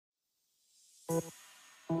Pull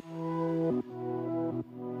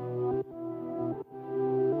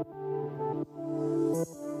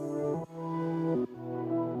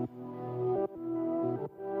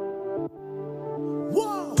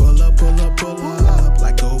up,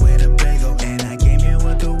 like a Winnebago. And I came here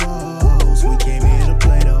with the walls. We came here to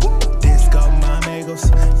play though. Disco my amigos,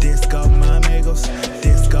 disco my amigos,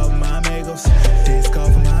 disco my amigos, disco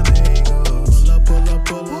for my amigos.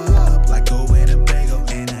 Pull up, like a Winnebago.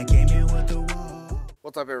 And I came here with the walls.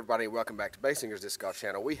 What's up, everybody? Welcome back to Baysinger's Disc Golf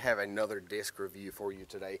Channel. We have another disc review for you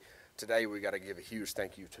today. Today we got to give a huge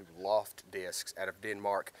thank you to Loft Discs out of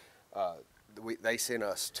Denmark. They sent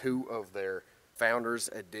us two of their Founders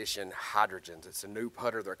Edition Hydrogens. It's a new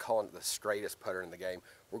putter. They're calling it the straightest putter in the game.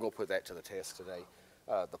 We're going to put that to the test today.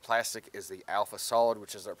 The plastic is the Alpha Solid,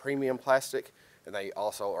 which is their premium plastic, and they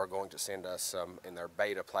also are going to send us some in their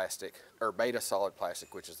Beta plastic, or Beta Solid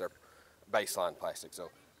plastic, which is their baseline plastic. So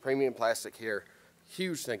premium plastic here.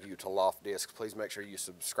 Huge thank you to Loft Discs. Please make sure you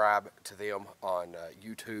subscribe to them on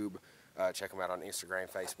YouTube. Check them out on Instagram,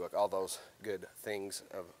 Facebook, all those good things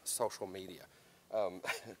of social media.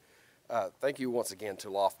 Thank you once again to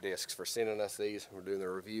Loft Discs for sending us these. We're doing the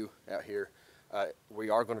review out here. We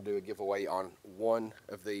are going to do a giveaway on one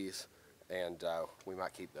of these, and we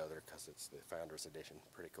might keep the other because it's the Founders Edition.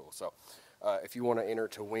 Pretty cool. So if you want to enter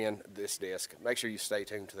to win this disc, make sure you stay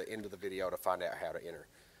tuned to the end of the video to find out how to enter.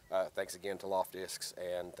 Thanks again to Loft Discs,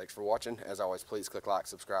 and thanks for watching. As always, please click like,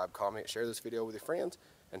 subscribe, comment, share this video with your friends,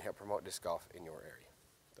 and help promote disc golf in your area.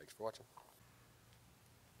 Thanks for watching.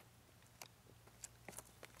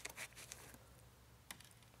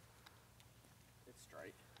 It's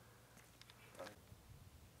straight.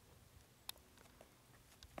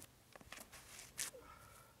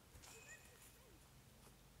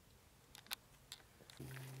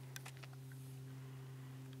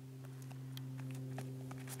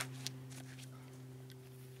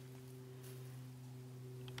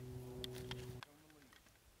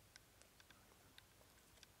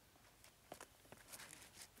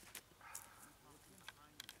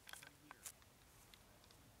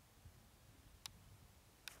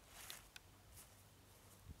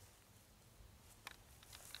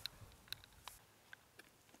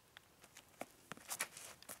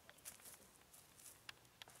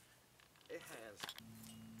 It has.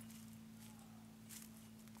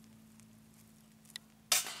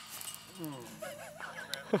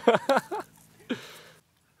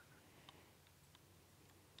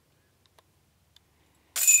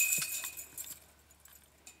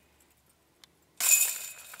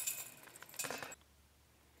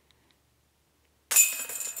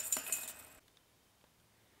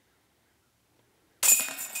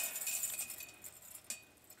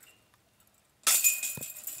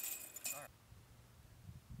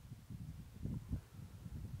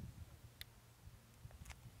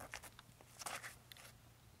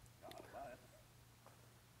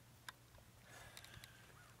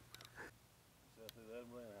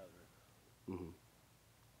 Mm-hmm.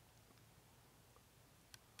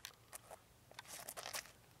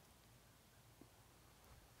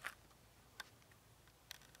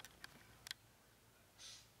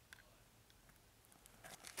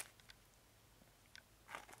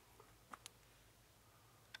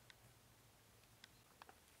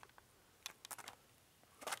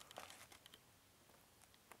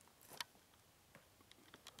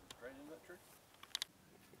 Right in that tree?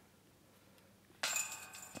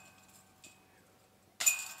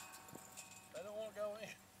 I don't want to go in.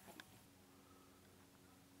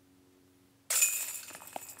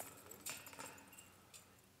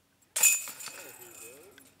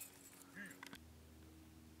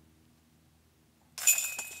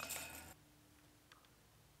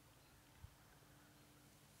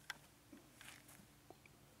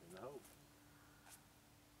 No.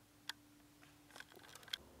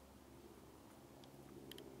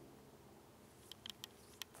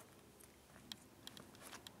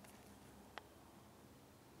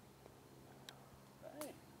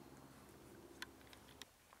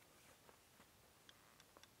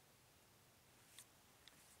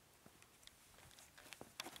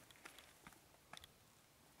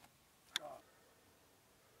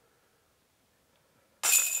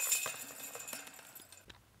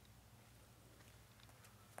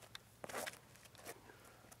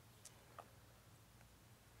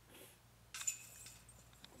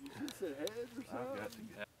 Heads or something?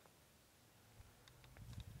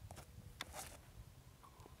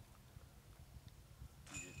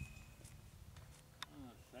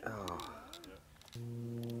 Oh.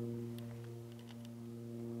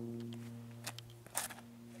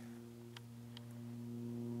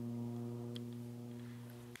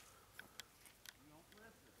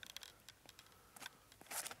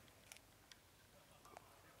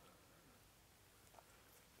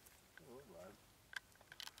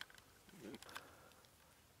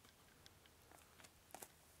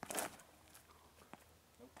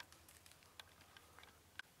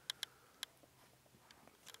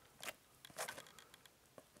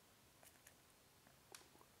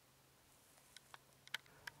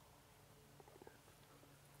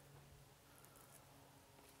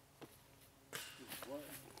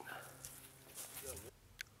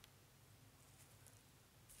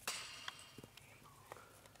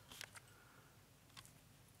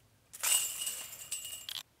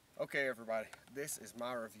 Okay everybody, this is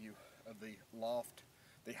my review of the Loft,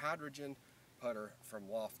 the Hydrogen putter from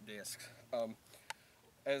Loft Discs.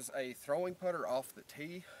 As a throwing putter off the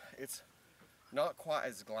tee, it's not quite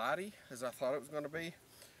as glidey as I thought it was going to be.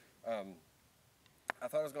 I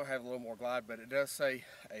thought it was going to have a little more glide, but it does say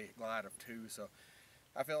a glide of 2, so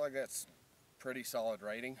I feel like that's pretty solid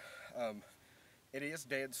rating. It is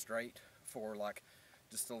dead straight for like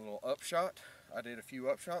just a little upshot. I did a few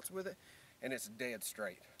upshots with it, and it's dead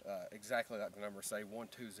straight, exactly like the numbers say,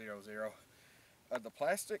 1200. The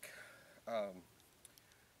plastic,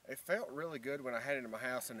 it felt really good when I had it in my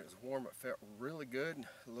house and it was warm. It felt really good,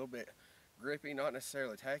 a little bit grippy, not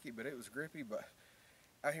necessarily tacky, but it was grippy. But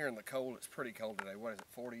out here in the cold, it's pretty cold today. What is it,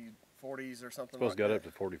 40s or something like that? Supposed to go up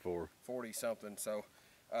to 44. 40 something, so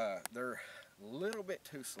they're a little bit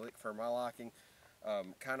too slick for my liking.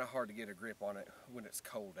 Kind of hard to get a grip on it when it's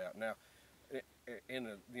cold out. Now, in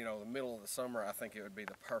the the middle of the summer, I think it would be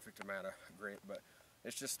the perfect amount of grip, but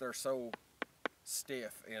it's just they're so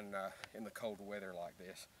stiff in the cold weather like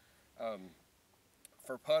this.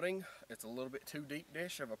 For putting, it's a little bit too deep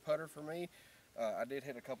dish of a putter for me. I did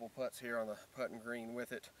hit a couple putts here on the putting green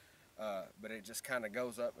with it, but it just kind of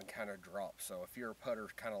goes up and kind of drops. So if you're a putter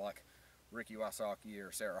kind of like Ricky Wysocki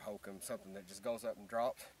or Sarah Holcomb, something that just goes up and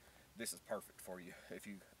drops, this is perfect for you if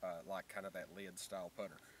you like kind of that lid style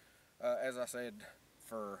putter. As I said,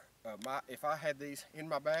 for if I had these in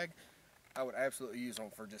my bag, I would absolutely use them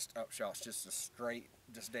for just upshots,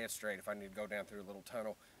 just dead straight. If I need to go down through a little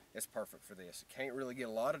tunnel, it's perfect for this. You can't really get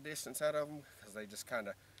a lot of distance out of them because they just kind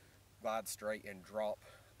of glide straight and drop,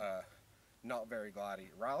 not very glidey.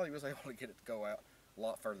 Riley was able to get it to go out a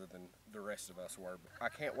lot further than the rest of us were. But I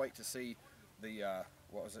can't wait to see the,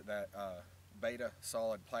 what was it, that Beta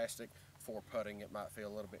solid plastic for putting. It might feel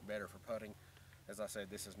a little bit better for putting. As I said,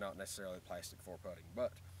 this is not necessarily plastic for putting,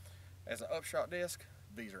 but as an upshot disc,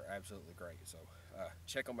 these are absolutely great. So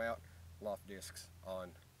check them out, Loft Discs, on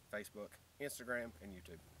Facebook, Instagram, and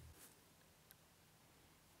YouTube.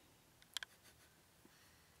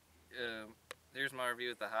 Here's my review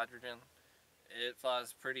with the Hydrogen. It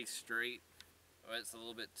flies pretty straight. It's a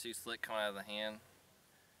little bit too slick coming out of the hand.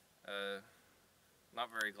 Not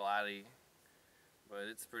very glidey, but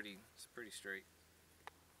it's pretty straight.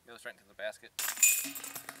 Goes straight into the basket.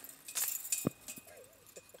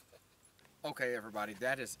 Okay everybody,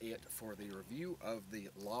 that is it for the review of the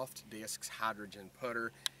Loft Discs Hydrogen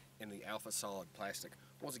putter in the Alpha Solid plastic.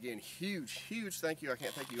 Once again, huge thank you. I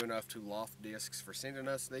can't thank you enough to Loft Discs for sending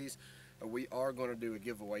us these. We are going to do a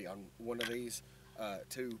giveaway on one of these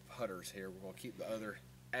 2 putters here. We're going to keep the other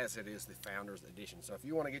as it is, the Founders Edition. So if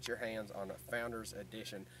you want to get your hands on a Founders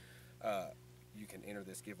Edition, you can enter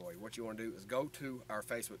this giveaway. What you want to do is go to our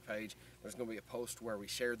Facebook page. There's going to be a post where we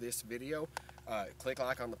share this video. Click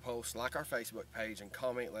like on the post, like our Facebook page, and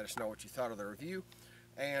comment. Let us know what you thought of the review,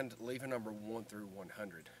 and leave a number 1 through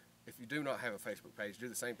 100. If you do not have a Facebook page, do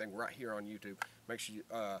the same thing right here on YouTube. Make sure you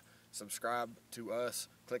subscribe to us,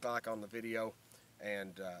 click like on the video,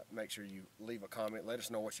 and make sure you leave a comment. Let us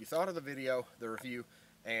know what you thought of the video, the review,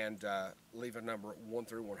 and leave a number 1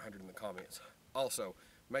 through 100 in the comments. Also,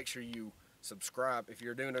 make sure you subscribe. If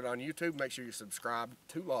you're doing it on YouTube, make sure you subscribe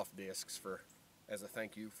to Loft Discs as a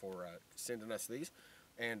thank you for sending us these.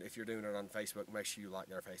 And if you're doing it on Facebook, make sure you like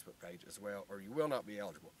their Facebook page as well, or you will not be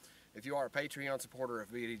eligible. If you are a Patreon supporter of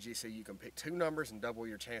BDGC, you can pick 2 numbers and double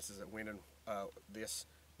your chances at winning this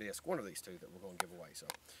disc, one of these 2 that we're going to give away. So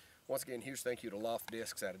once again, huge thank you to Loft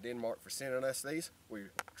Discs out of Denmark for sending us these. We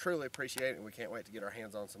truly appreciate it, and we can't wait to get our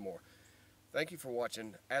hands on some more. Thank you for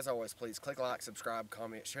watching. As always, please click like, subscribe,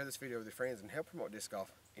 comment, share this video with your friends, and help promote disc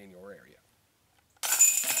golf in your area.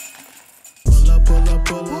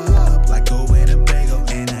 Pull up, like a Winnebago.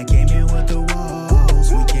 And I came in with the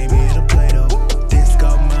walls. We came here to play though.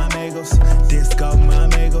 Disco my amigos, disco my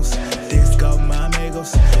amigos, disco my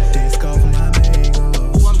amigos, disco my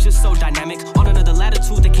amigos. Ooh, I'm just so dynamic, on another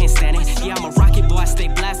latitude, they can't stand it. Yeah, I'm a rocket boy, I stay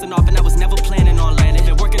blasting off, and I was never planning on landing.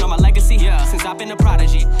 Been working on my legacy, since I've been a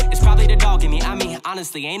prodigy. It's probably the dog in me, I mean,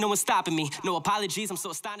 honestly, ain't no one stopping me. No apologies, I'm so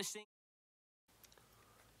astonishing.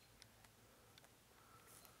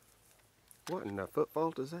 What in the foot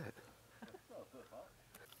fault is that?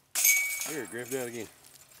 Here, Griff, do it again.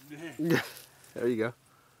 There you go.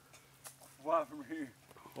 Why from here?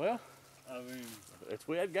 Well, I mean,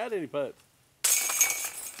 we hadn't got any putt.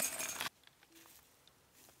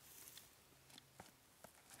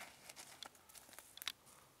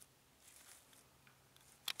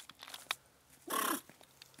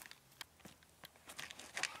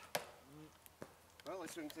 Well, at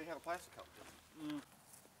least we can see how the plastic comes.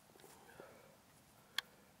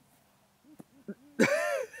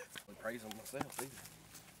 Praise them myself either.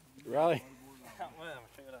 Riley?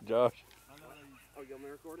 Josh? Oh, you want me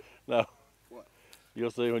to record it? No. What?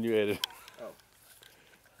 You'll see when you edit. Oh.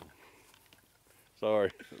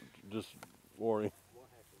 Sorry, just warning.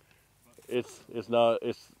 It's not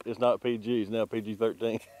PG. It's now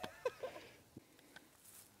PG-13.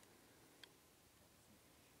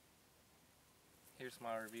 Here's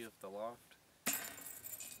my review of the Loft. You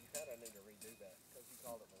kind of need to redo that because you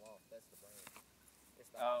called it the Loft. That's the brand.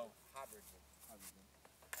 It's the Hydrogen.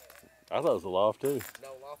 I thought it was a Loft too.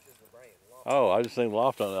 No, Loft is the brand. Loft. Oh, I just seen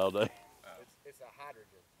Loft on it all day. It's a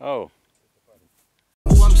Hydrogen. Oh.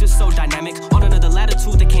 Ooh, I'm just so dynamic, on another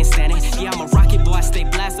latitude, they can't stand it. Yeah, I'm a rocket boy, I stay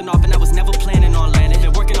blasting off, and I was never planning on landing.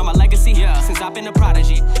 Been working on my legacy, since I've been a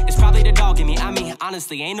prodigy. It's probably the dog in me, I mean,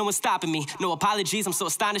 honestly, ain't no one stopping me. No apologies, I'm so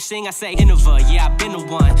astonishing, I say Innova, yeah, I've been the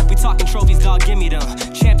one. We talking trophies, dog, give me them.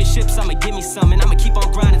 Championships, I'ma give me some, and I'ma keep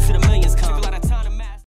on grinding till the millions come. Took a lot of time to